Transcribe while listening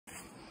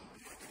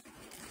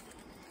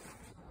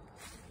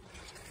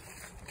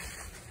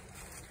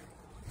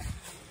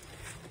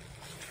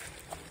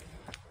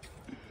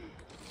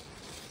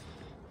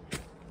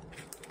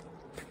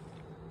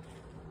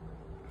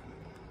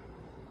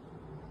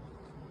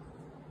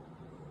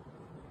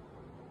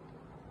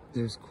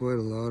there's quite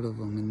a lot of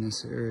them in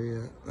this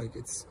area. Like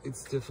it's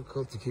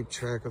difficult to keep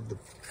track of the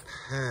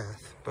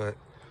path, but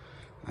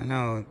I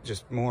know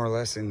just more or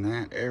less in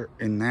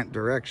that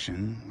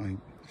direction. Like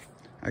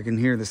I can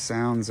hear the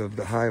sounds of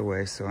the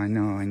highway, so I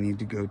know I need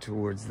to go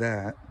towards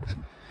that.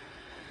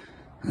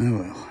 Oh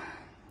well.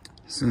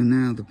 So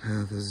now the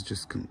path has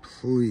just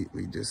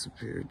completely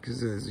disappeared,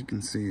 because as you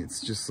can see,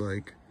 it's just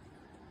like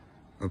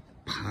a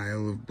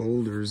pile of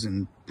boulders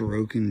and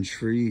broken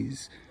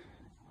trees.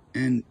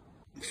 And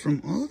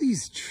from all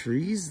these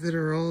trees that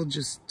are all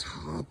just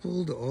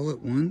toppled all at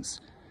once,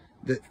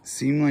 that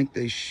seem like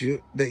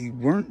they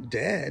weren't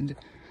dead,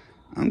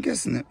 I'm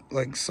guessing that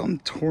like some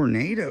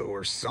tornado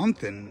or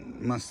something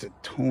must have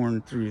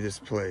torn through this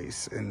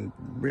place and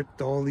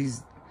ripped all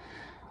these,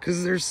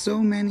 because there's so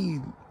many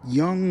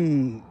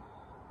young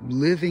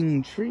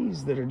living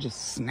trees that are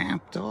just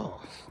snapped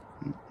off.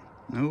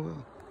 Oh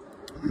well.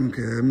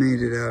 Okay, I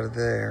made it out of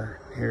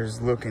there.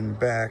 Here's looking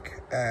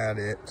back at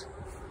it.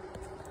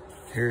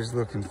 Here's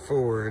looking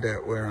forward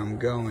at where I'm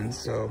going.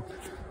 So,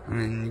 I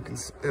mean, you can,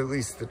 at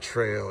least the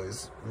trail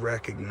is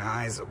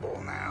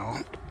recognizable now.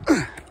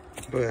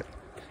 But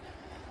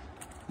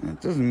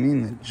that doesn't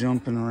mean that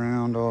jumping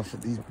around off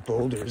of these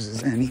boulders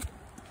is any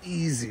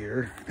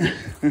easier.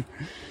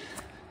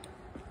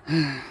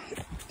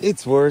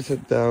 It's worth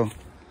it though.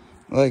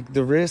 Like,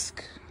 the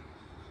risk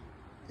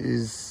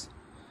is,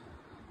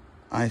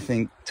 I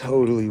think,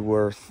 totally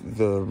worth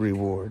the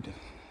reward.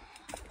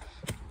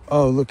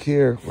 Oh, look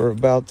here. We're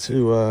about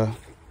to,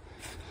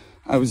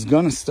 I was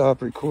gonna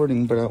stop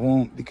recording, but I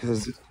won't,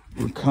 because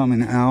we're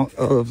coming out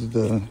of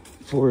the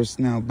forest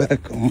now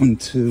back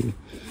onto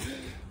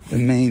the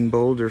main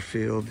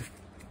Boulderfield.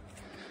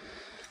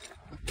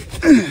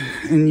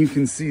 And you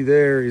can see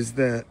there is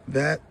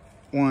that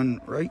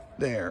one right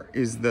there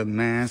is the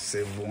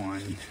massive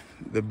one,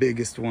 the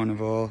biggest one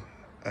of all.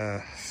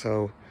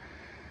 So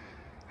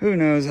who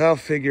knows? I'll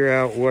figure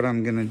out what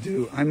I'm gonna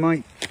do.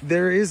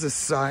 There is a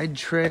side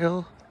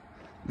trail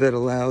that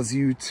allows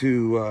you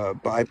to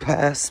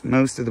bypass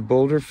most of the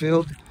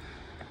Boulderfield,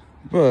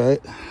 but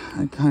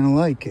I kind of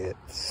like it.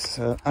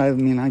 So I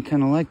mean, I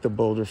kind of like the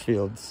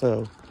Boulderfield,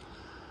 so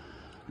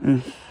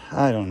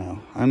I don't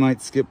know. I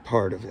might skip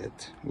part of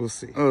it. We'll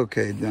see.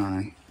 Okay,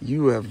 Donna,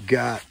 you have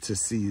got to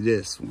see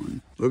this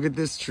one. Look at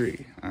this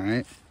tree, all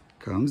right?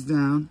 Comes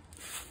down,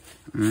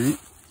 all right?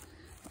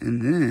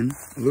 And then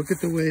look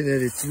at the way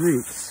that its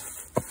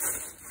roots,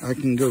 I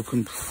can go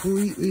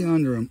completely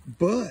under them,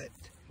 but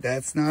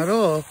that's not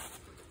all.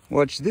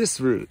 Watch this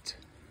root.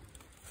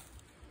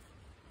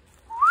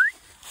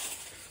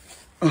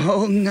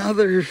 Oh,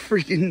 another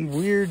freaking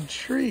weird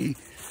tree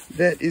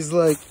that is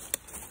like,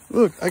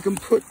 look, I can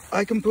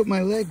put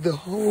my leg the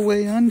whole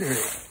way under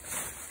it.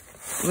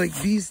 Like,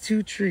 these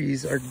two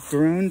trees are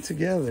grown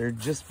together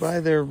just by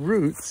their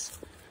roots,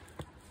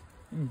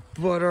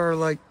 but are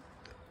like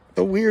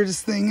the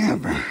weirdest thing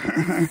ever.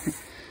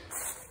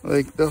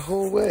 Like, the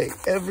whole way,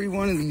 every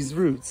one of these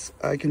roots,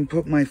 I can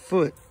put my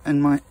foot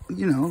and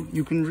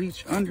you can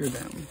reach under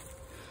them.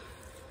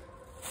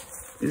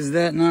 Is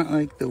that not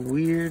like the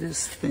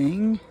weirdest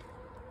thing?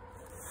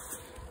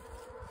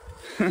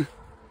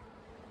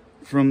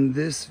 From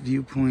this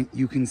viewpoint,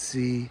 you can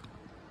see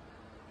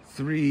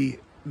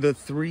the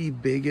three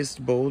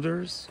biggest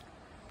boulders,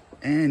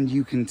 and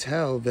you can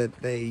tell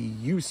that they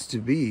used to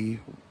be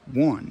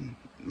one.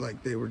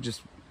 Like, they were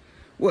just,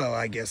 well,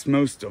 I guess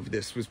most of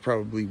this was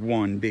probably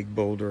one big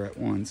boulder at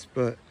once,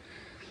 but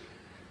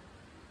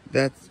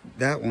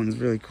that one's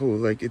really cool.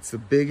 Like, it's the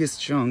biggest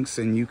chunks,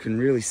 and you can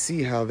really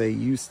see how they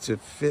used to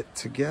fit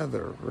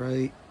together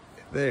right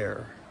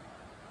there.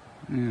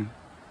 Yeah.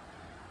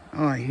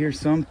 Oh, I hear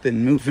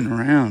something moving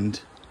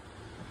around.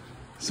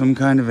 Some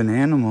kind of an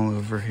animal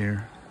over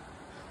here.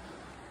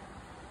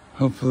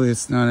 Hopefully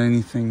it's not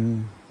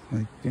anything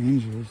like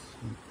dangerous.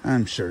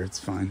 I'm sure it's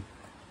fine.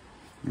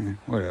 Yeah,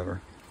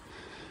 whatever.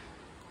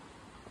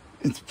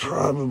 It's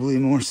probably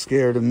more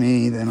scared of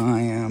me than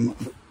I am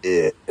of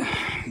it,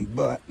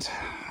 but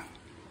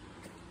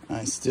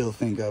I still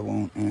think I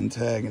won't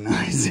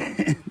antagonize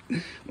it,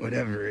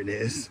 whatever it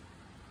is.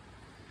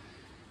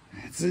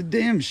 It's a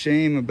damn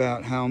shame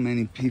about how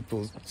many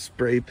people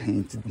spray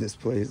painted this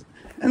place.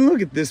 And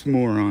look at this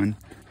moron.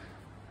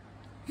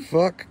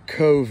 Fuck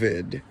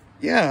COVID.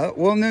 Yeah,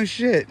 well, no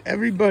shit.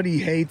 Everybody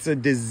hates a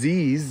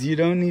disease. You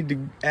don't need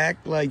to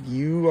act like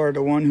you are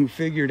the one who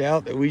figured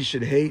out that we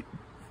should hate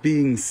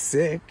being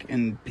sick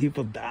and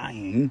people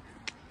dying.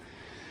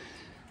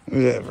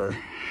 Whatever.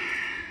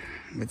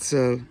 But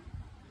so,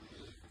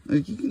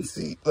 like, you can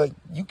see, like,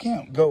 you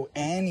can't go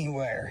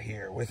anywhere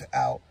here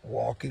without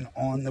walking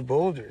on the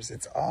boulders.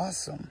 It's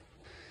awesome.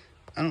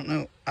 I don't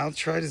know. I'll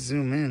try to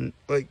zoom in.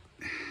 Like,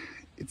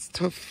 it's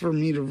tough for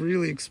me to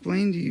really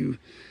explain to you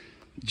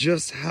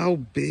just how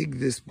big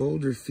this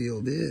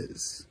Boulderfield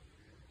is.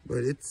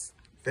 But it's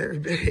very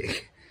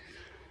big.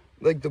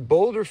 Like, the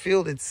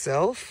Boulderfield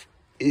itself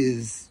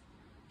is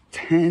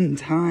 10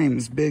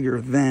 times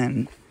bigger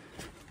than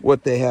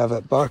what they have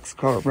at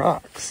Boxcar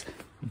Rocks.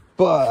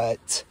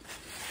 But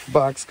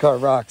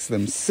Boxcar Rocks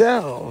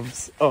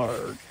themselves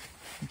are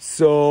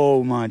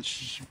so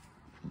much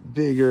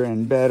bigger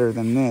and better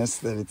than this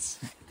that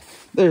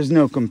there's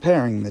no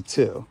comparing the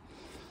two.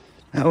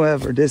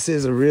 However, this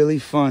is a really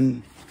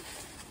fun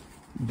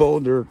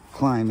boulder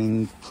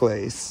climbing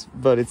place,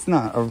 but it's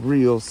not a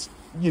real,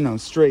 you know,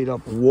 straight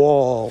up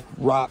wall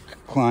rock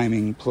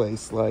climbing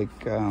place like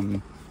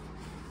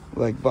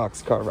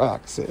Boxcar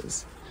Rocks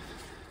is.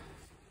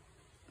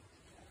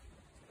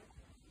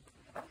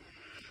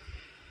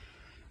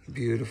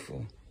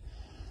 Beautiful.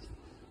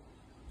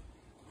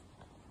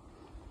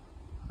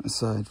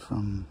 Aside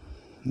from,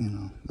 you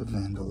know, the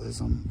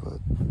vandalism, but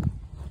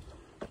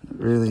it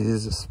really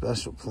is a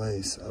special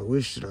place. I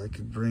wish that I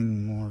could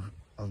bring more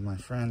of my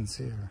friends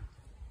here.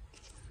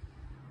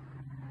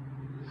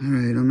 All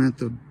right,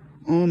 I'm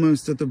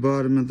almost at the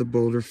bottom of the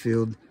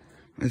Boulderfield.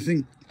 I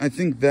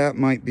think that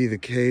might be the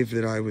cave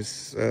that I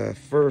was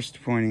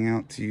first pointing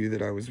out to you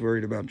that I was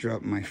worried about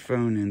dropping my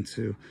phone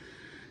into.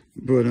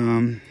 But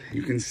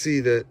you can see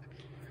that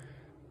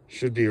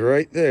should be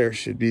right there,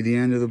 should be the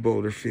end of the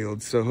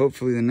Boulderfield. So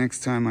hopefully the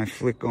next time I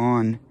flick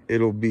on,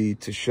 it'll be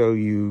to show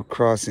you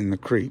crossing the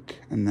creek,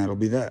 and that'll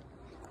be that.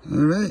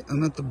 All right,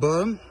 I'm at the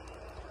bottom.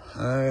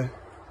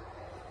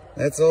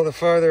 That's all the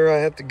farther I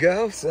have to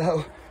go.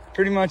 So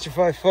pretty much if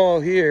I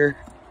fall here,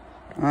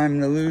 I'm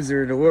the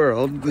loser of the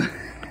world.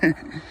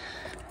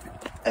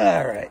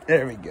 All right,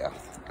 there we go.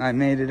 I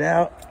made it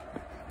out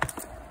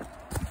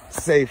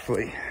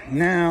safely.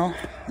 Now,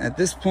 at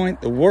this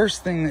point, the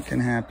worst thing that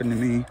can happen to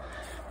me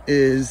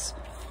is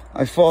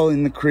I fall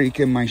in the creek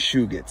and my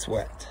shoe gets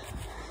wet.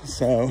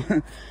 So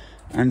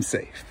I'm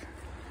safe.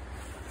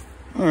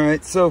 All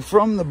right, so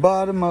from the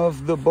bottom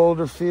of the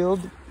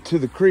Boulderfield to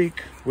the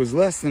creek was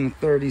less than a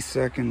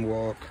 30-second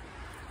walk.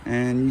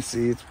 And you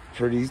see it's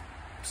pretty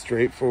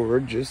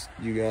straightforward. Just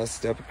you guys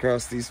step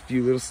across these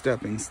few little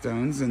stepping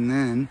stones and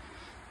then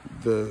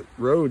the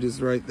road is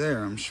right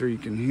there. I'm sure you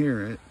can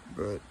hear it,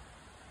 but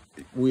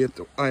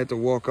I had to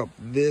walk up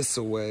this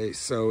way,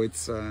 so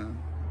it's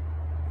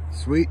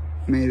sweet.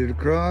 Made it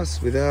across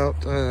without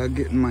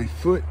getting my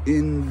foot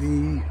in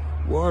the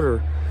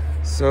water.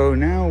 So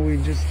now we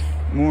just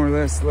more or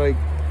less like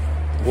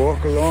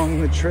walk along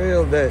the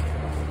trail that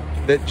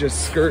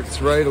just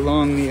skirts right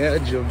along the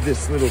edge of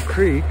this little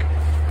creek,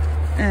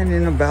 and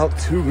in about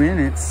 2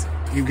 minutes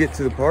you get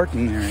to the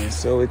parking area.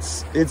 So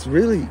it's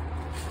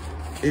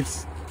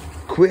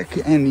quick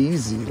and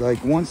easy.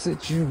 Like once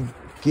that you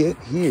get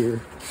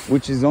here,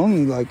 which is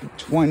only like a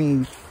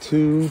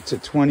 22 to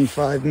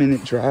 25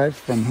 minute drive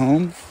from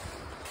home,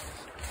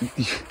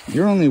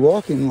 you're only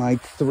walking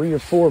like 3 or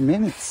 4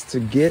 minutes to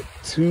get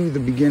to the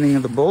beginning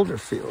of the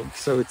Boulderfield.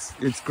 So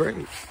it's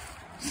great.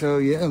 So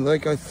yeah,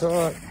 like I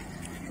thought,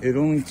 it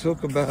only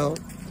took about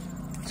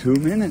 2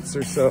 minutes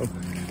or so.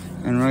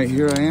 And right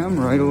here I am,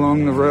 right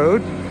along the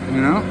road, you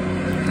know,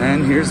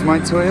 and here's my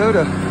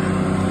Toyota.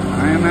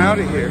 I am out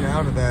of here.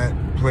 Out of that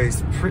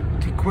place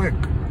pretty quick.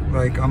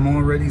 Like I'm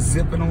already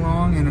zipping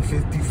along in a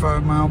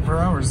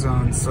 55-mile-per-hour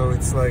zone. So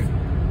it's like,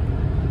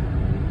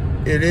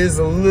 it is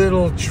a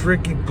little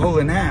tricky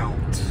pulling out.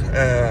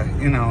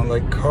 You know,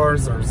 like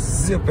cars are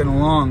zipping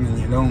along and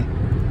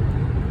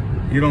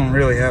you don't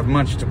really have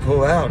much to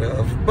pull out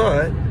of.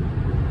 But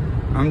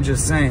I'm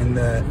just saying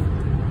that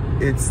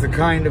it's the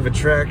kind of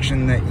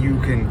attraction that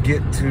you can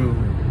get to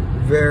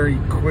very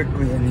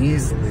quickly and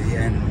easily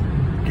and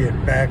get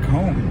back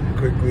home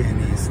quickly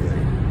and easily,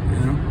 you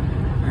know?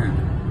 Yeah.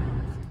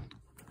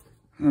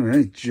 All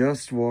right,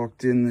 just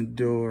walked in the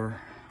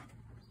door.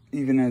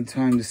 Even had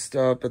time to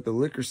stop at the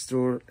liquor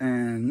store,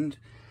 and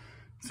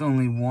it's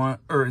only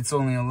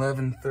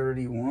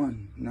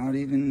 11:31, not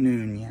even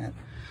noon yet.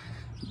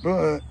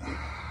 But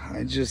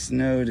I just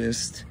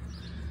noticed,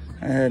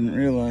 I hadn't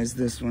realized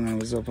this when I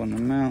was up on the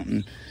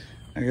mountain,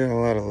 I got a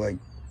lot of like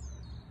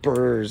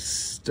burrs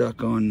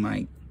stuck on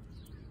my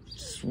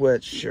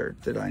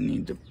sweatshirt that I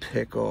need to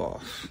pick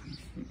off.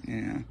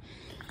 Yeah.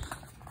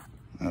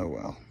 Oh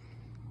well.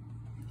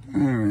 All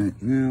right,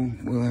 now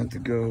we'll have to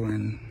go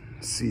and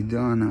see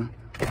Donna,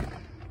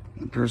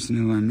 the person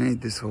who I made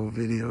this whole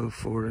video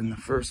for in the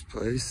first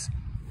place,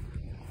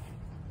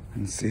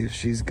 and see if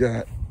she's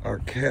got our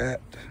cat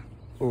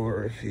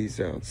or if he's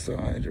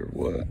outside or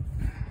what.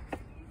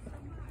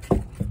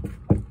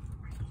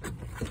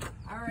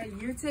 All right,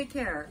 you take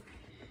care.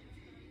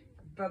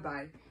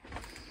 Bye-bye.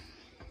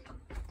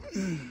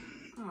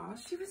 Oh,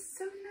 she was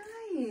so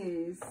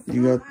nice.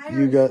 You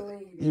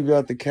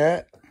got the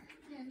cat?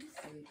 Yeah,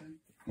 just sleeping.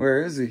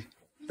 Where is he?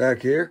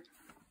 Back here?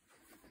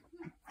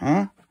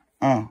 Huh?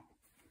 Oh.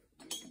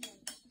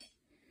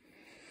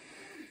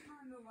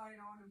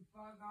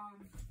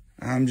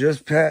 I'm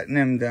just patting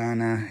him,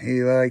 Donna.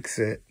 He likes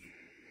it.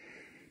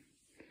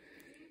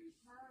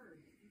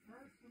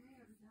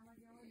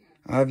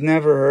 I've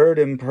never heard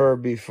him purr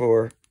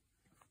before.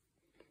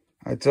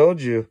 I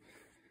told you.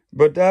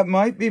 But that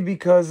might be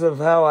because of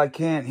how I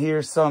can't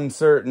hear some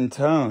certain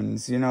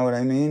tones. You know what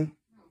I mean?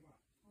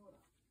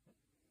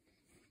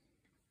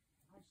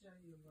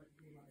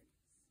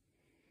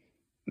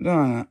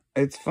 Donna,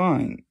 it's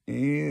fine.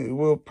 He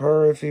will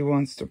purr if he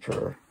wants to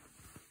purr.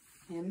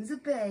 Him's a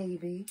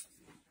baby.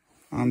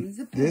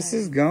 This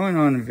is going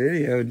on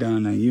video,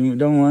 Donna. You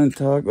don't want to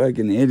talk like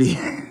an idiot.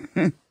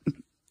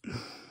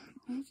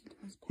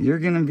 You're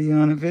going to be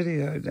on a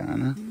video,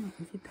 Donna.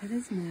 If you pet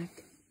his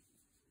neck,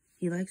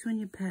 he likes when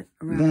you pet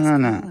around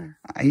Donna, his collar.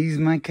 he's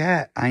my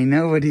cat. I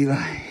know what he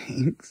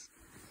likes.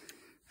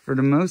 For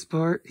the most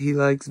part, he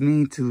likes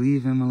me to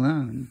leave him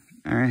alone.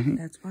 All right?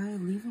 That's why I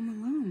leave him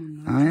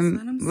alone. Just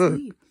let him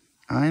sleep.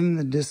 I'm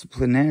the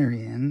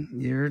disciplinarian.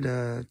 You're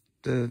the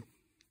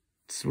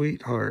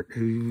sweetheart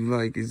who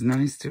like is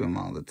nice to him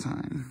all the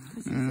time.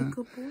 Because he's a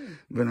good boy.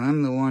 But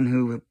I'm the one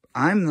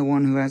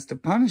who has to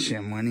punish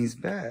him when he's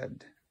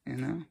bad. You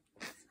know?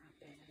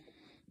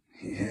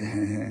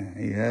 Yeah,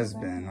 he has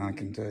been. I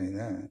can tell you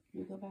that.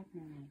 You go back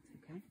now,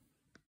 okay?